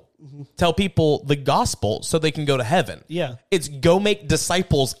go tell people the gospel so they can go to heaven. Yeah. It's go make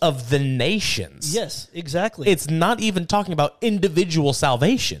disciples of the nations. Yes, exactly. It's not even talking about individual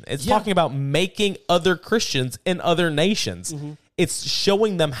salvation. It's Yeah. talking about making other Christians in other nations. It's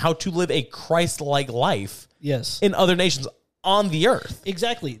showing them how to live a Christ-like life yes. in other nations on the earth.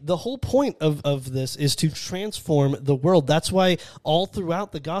 Exactly. The whole point of this is to transform the world. That's why all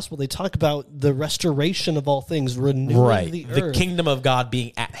throughout the gospel they talk about the restoration of all things, renewing the The earth. kingdom of God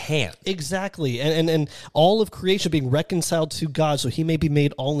being at hand. Exactly. And all of creation being reconciled to God so he may be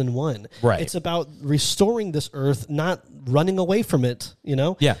made all in one. Right. It's about restoring this earth, not running away from it,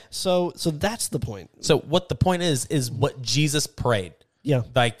 Yeah. So that's the point. So what the point is what Jesus prayed. Yeah.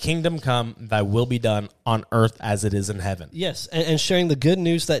 Thy kingdom come, thy will be done on earth as it is in heaven. Yes, and sharing the good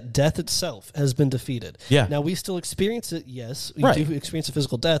news that death itself has been defeated. Yeah. Now, we still experience it, yes. We Right. do experience a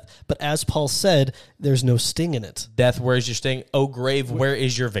physical death, but as Paul said, there's no sting in it. Death, where is your sting? O grave, where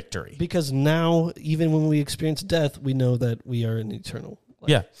is your victory? Because now, even when we experience death, we know that we are in eternal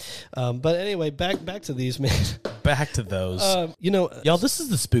life. Yeah. But anyway, back to these, man. Back to those. Y'all, This is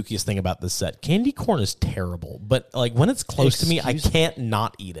the spookiest thing about this set. Candy corn is terrible, but like when it's close to me, I can't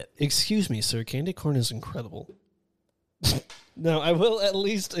not eat it. Excuse me, sir. Candy corn is incredible. Now, I will at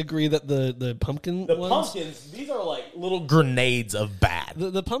least agree that the pumpkin ones... pumpkins, these are like little grenades of bad.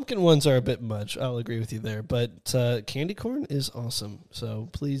 The pumpkin ones are a bit much. I'll agree with you there. But candy corn is awesome. So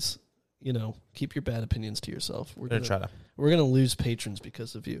please, keep your bad opinions to yourself. We're gonna lose patrons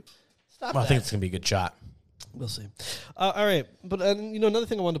because of you. Stop I that. think it's gonna be a good shot. We'll see. All right. But, another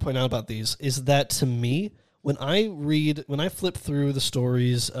thing I wanted to point out about these is that to me, when I flip through the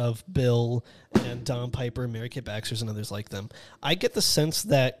stories of Bill and Don Piper, Mary Kay Baxter's, and others like them, I get the sense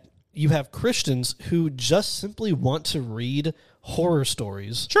that you have Christians who just simply want to read horror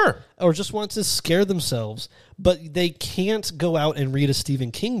stories. Sure. Or just want to scare themselves, but they can't go out and read a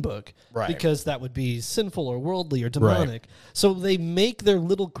Stephen King book. Right. Because that would be sinful or worldly or demonic. Right. So they make their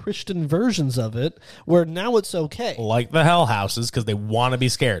little Christian versions of it where now it's okay. Like the Hell Houses because they want to be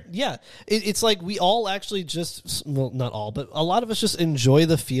scared. Yeah, it's like we all actually not all, but a lot of us just enjoy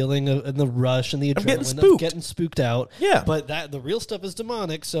the feeling and the rush and the adrenaline of getting spooked out. Yeah, but the real stuff is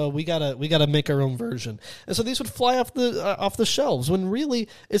demonic, so we gotta make our own version. And so these would fly off the shelves when really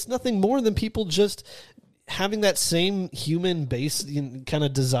it's nothing more than people just having that same human base kind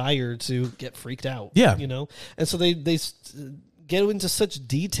of desire to get freaked out. Yeah, and so they get into such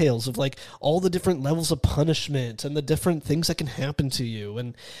details of like all the different levels of punishment and the different things that can happen to you,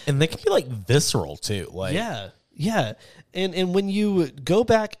 and they can be like visceral too. Like yeah. And when you go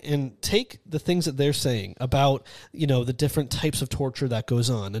back and take the things that they're saying about the different types of torture that goes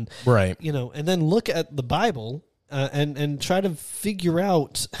on, and right, and then look at the Bible and try to figure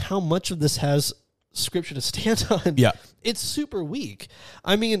out how much of this has scripture to stand on. Yeah, it's super weak.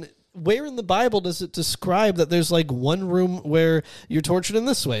 I mean, where in the Bible does it describe that there's like one room where you're tortured in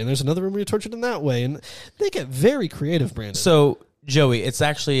this way and there's another room where you're tortured in that way? And they get very creative, Brandon. So, Joey, it's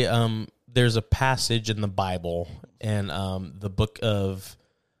actually there's a passage in the Bible in the book of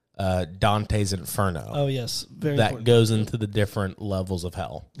Dante's Inferno. Oh, yes. Very that important. goes into the different levels of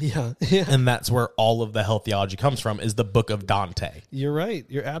hell. Yeah. And that's where all of the hell theology comes from, is the book of Dante. You're right.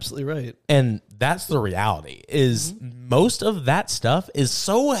 You're absolutely right. And that's the reality, is most of that stuff is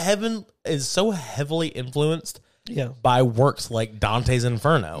so heavily influenced by works like Dante's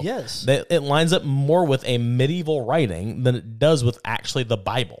Inferno. Yes. That it lines up more with a medieval writing than it does with actually the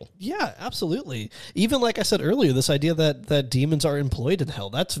Bible. Yeah, absolutely. Even like I said earlier, this idea that demons are employed in hell,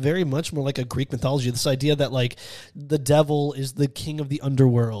 that's very much more like a Greek mythology. This idea that like the devil is the king of the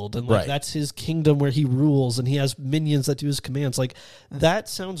underworld and like that's his kingdom where he rules and he has minions that do his commands. Like that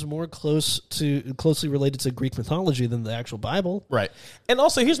sounds more closely related to Greek mythology than the actual Bible. Right. And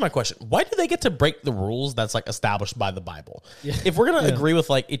also here's my question. Why do they get to break the rules that's like established by the Bible? Yeah. If we're going to agree with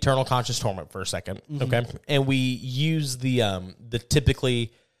like eternal conscious torment for a second, okay, and we use the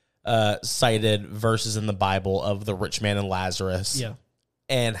typically cited verses in the Bible of the rich man and Lazarus,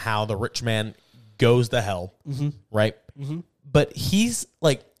 and how the rich man goes to hell, right? But he's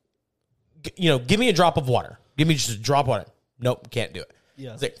like, give me a drop of water. Give me just a drop of water. Nope, can't do it.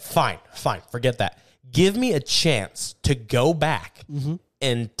 Yeah. It's like, fine, forget that. Give me a chance to go back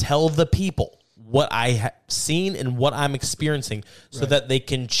and tell the people what I have seen and what I'm experiencing so that they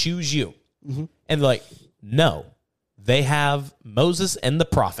can choose you. And like, no, they have Moses and the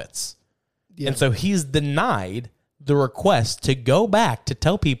prophets. Yeah. And so he's denied the request to go back to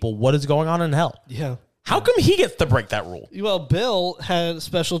tell people what is going on in hell. Yeah. How come he gets to break that rule? Well, Bill had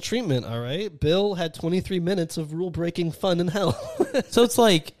special treatment, all right? Bill had 23 minutes of rule-breaking fun in hell. So it's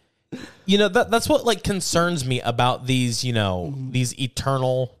like, that's what like concerns me about these, these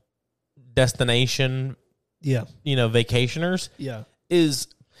eternal destination, vacationers. Yeah. Is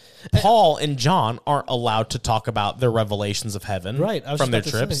Paul and John aren't allowed to talk about their revelations of heaven from their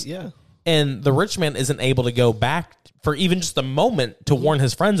trips. And the rich man isn't able to go back for even just a moment to warn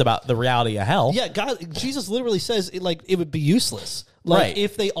his friends about the reality of hell. Yeah, Jesus literally says it would be useless. Like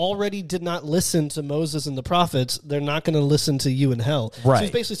if they already did not listen to Moses and the prophets, they're not going to listen to you in hell. Right. So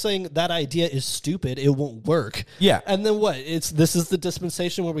he's basically saying that idea is stupid. It won't work. Yeah. And then what? This is the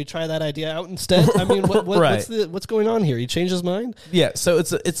dispensation where we try that idea out instead. I mean, what's going on here? He changed his mind? Yeah. So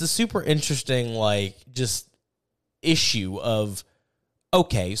it's a super interesting just issue of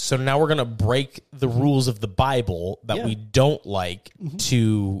okay, so now we're going to break the rules of the Bible that we don't like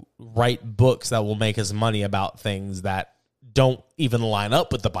to write books that will make us money about things that don't even line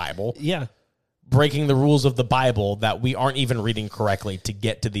up with the Bible. Yeah. Breaking the rules of the Bible that we aren't even reading correctly to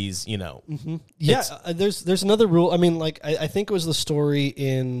get to these, Yeah, there's another rule. I mean, like, I think it was the story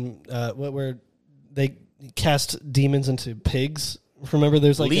in where they cast demons into pigs. Remember,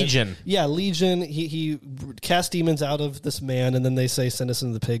 there's like Legion. Legion. He cast demons out of this man, and then they say, "Send us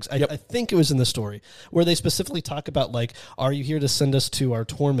into the pigs." I think it was in the story where they specifically talk about, like, "Are you here to send us to our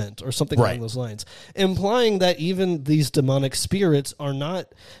torment?" or something along those lines, implying that even these demonic spirits are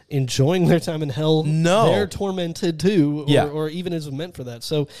not enjoying their time in hell. No, they're tormented too, or even is meant for that.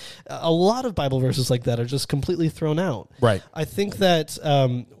 So, a lot of Bible verses like that are just completely thrown out. Right. I think that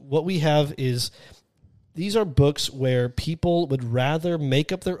what we have is, these are books where people would rather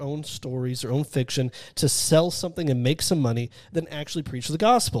make up their own stories, their own fiction, to sell something and make some money than actually preach the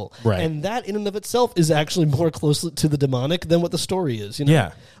gospel. Right. And that in and of itself is actually more close to the demonic than what the story is.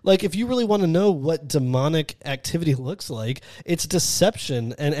 Yeah. Like, if you really want to know what demonic activity looks like, it's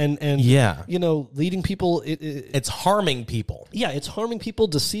deception and leading people. It's harming people. Yeah, it's harming people,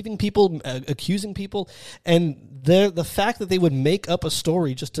 deceiving people, accusing people. And the fact that they would make up a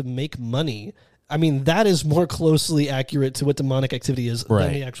story just to make money, I mean, that is more closely accurate to what demonic activity is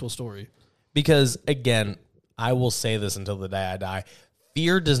than the actual story. Because, again, I will say this until the day I die.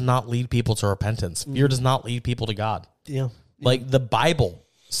 Fear does not lead people to repentance. Fear does not lead people to God. Yeah. Like, the Bible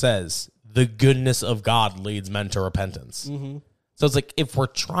says the goodness of God leads men to repentance. So it's like, if we're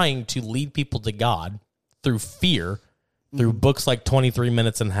trying to lead people to God through fear, through books like 23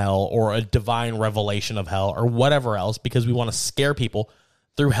 Minutes in Hell or a divine revelation of hell or whatever else, because we want to scare people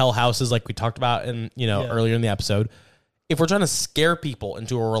through hell houses like we talked about earlier in the episode. If we're trying to scare people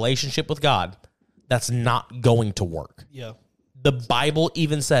into a relationship with God, that's not going to work. Yeah. The Bible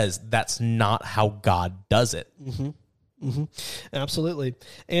even says that's not how God does it. Absolutely.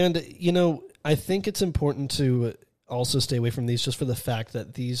 And, I think it's important to also stay away from these just for the fact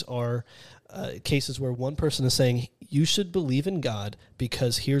that these are cases where one person is saying, you should believe in God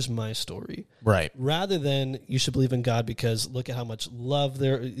because here's my story. Right. Rather than you should believe in God because look at how much love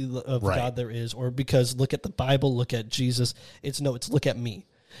God there is, or because look at the Bible, look at Jesus. It's look at me.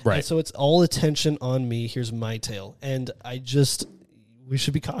 Right. And so it's all attention on me. Here's my tale. And we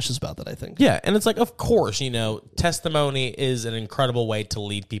should be cautious about that, I think. Yeah. And it's like, of course, testimony is an incredible way to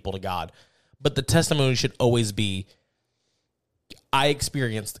lead people to God. But the testimony should always be, I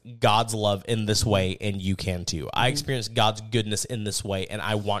experienced God's love in this way, and you can too. I experienced God's goodness in this way, and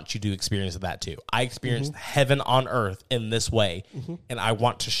I want you to experience that too. I experienced heaven on earth in this way, and I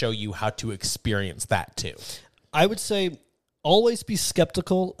want to show you how to experience that too. I would say always be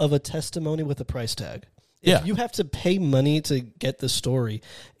skeptical of a testimony with a price tag. If you have to pay money to get the story,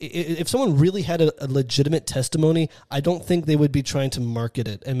 if someone really had a legitimate testimony, I don't think they would be trying to market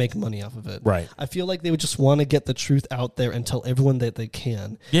it and make money off of it. Right. I feel like they would just want to get the truth out there and tell everyone that they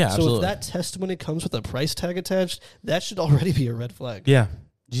can. Yeah, so absolutely. if that testimony comes with a price tag attached, that should already be a red flag. Yeah.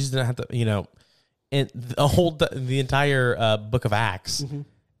 You just didn't have to, and the entire book of Acts,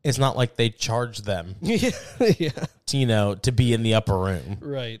 it's not like they charged them to be in the upper room.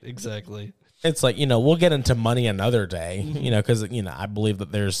 Right, exactly. It's like, we'll get into money another day, because, I believe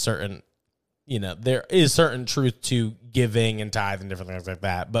that there's certain, there is certain truth to giving and tithe and different things like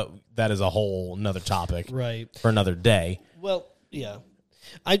that. But that is a whole another topic for another day. Well, yeah.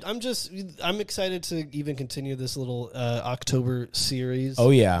 I'm excited to even continue this little October series.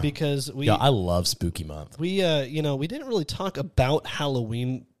 Oh, yeah. Because I love Spooky Month. We didn't really talk about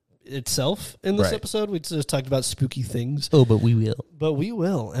Halloween itself in this episode. We just talked about spooky things. Oh, but we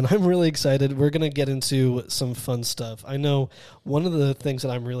will. And I'm really excited. We're going to get into some fun stuff. I know one of the things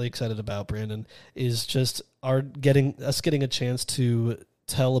that I'm really excited about, Brandon, is just getting a chance to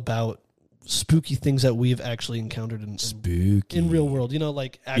tell about spooky things that we've actually encountered in real world.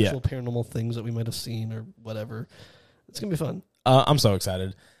 Like actual paranormal things that we might have seen or whatever. It's going to be fun. I'm so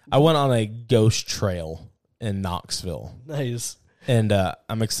excited. I went on a ghost trail in Knoxville. Nice. And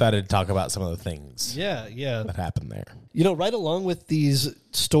I'm excited to talk about some of the things that happened there. Right along with these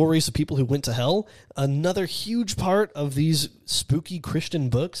stories of people who went to hell, another huge part of these spooky Christian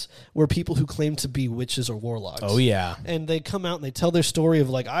books were people who claimed to be witches or warlocks. Oh, yeah. And they come out and they tell their story of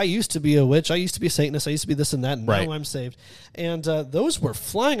like, I used to be a witch, I used to be a Satanist, I used to be this and that, and now I'm saved. And those were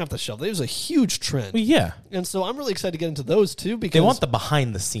flying off the shelf. It was a huge trend. Well, yeah. And so I'm really excited to get into those too, because they want the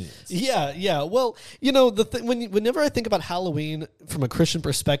behind the scenes. Yeah. Well, whenever I think about Halloween from a Christian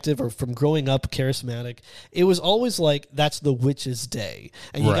perspective or from growing up charismatic, it was always like, like that's the witch's day,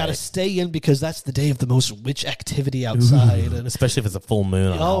 and you Right. got to stay in because that's the day of the most witch activity outside. And Especially if it's a full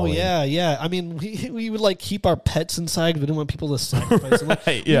moon. On oh Halloween. yeah. I mean, we would like keep our pets inside. We didn't want people to sacrifice them.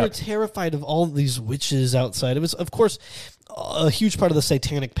 Right, We yeah. were terrified of all these witches outside. It was, of course, a huge part of the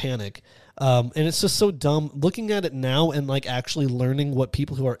satanic panic. And it's just so dumb looking at it now and like actually learning what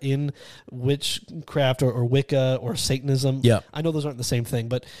people who are in witchcraft or Wicca or Satanism. Yeah. I know those aren't the same thing,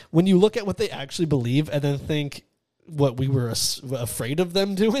 but when you look at what they actually believe and then think what we were afraid of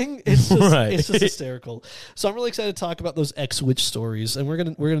them doing, it's just, Right. it's just hysterical. So I'm really excited to talk about those ex-witch stories, and we're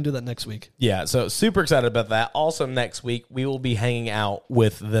gonna do that next week. Yeah, so super excited about that. Also, next week, we will be hanging out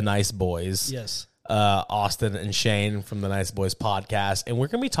with the Nice Boys. Yes. Austin and Shane from the Nice Boys podcast, and we're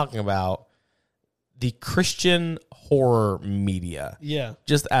going to be talking about the Christian horror media, Yeah.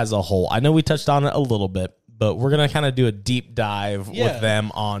 just as a whole. I know we touched on it a little bit, but we're going to kind of do a deep dive Yeah. with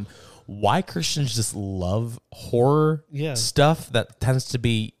them on why Christians just love horror Yeah. stuff that tends to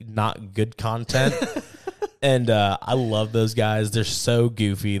be not good content. And I love those guys. They're so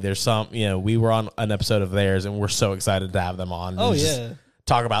goofy. There's some, we were on an episode of theirs, and we're so excited to have them on. Oh, and just yeah.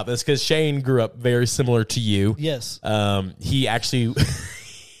 talk about this because Shane grew up very similar to you. Yes. He actually,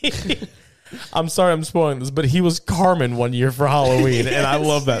 I'm sorry I'm spoiling this, but he was Carmen one year for Halloween, and I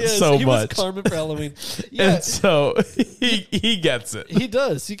love that Yes, so he much. was Carmen for Halloween. Yeah. And so he gets it. He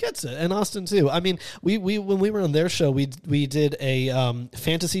does. He gets it, and Austin too. I mean, we when we were on their show, we did a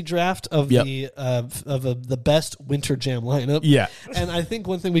fantasy draft of Yep. the best Winter Jam lineup. Yeah. And I think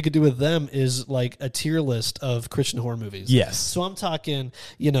one thing we could do with them is like a tier list of Christian horror movies. Yes. So I'm talking,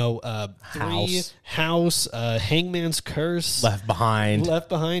 House, Hangman's Curse, Left Behind. Left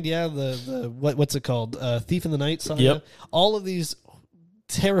Behind. Yeah, the what's it called? Thief in the Night saga. Yep. All of these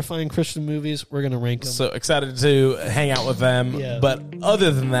terrifying Christian movies. We're gonna rank them. So excited to hang out with them. Yeah. But other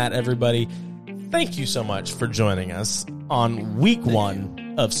than that, everybody, thank you so much for joining us on week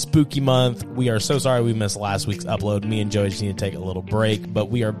 1 of Spooky Month. We are so sorry we missed last week's upload. Me and Joey just need to take a little break, but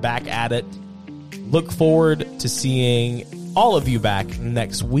we are back at it. Look forward to seeing all of you back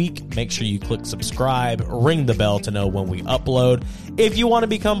next week. Make sure you click subscribe, ring the bell to know when we upload. If you want to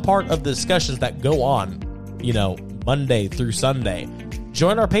become part of the discussions that go on, Monday through Sunday,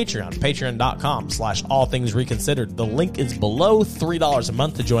 join our Patreon, patreon.com/allthingsreconsidered. The link is below $3 a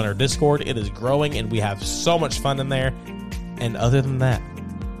month to join our Discord. It is growing, and we have so much fun in there. And other than that,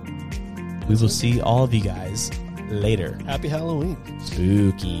 we will see all of you guys later. Happy Halloween.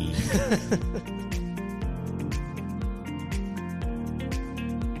 Spooky.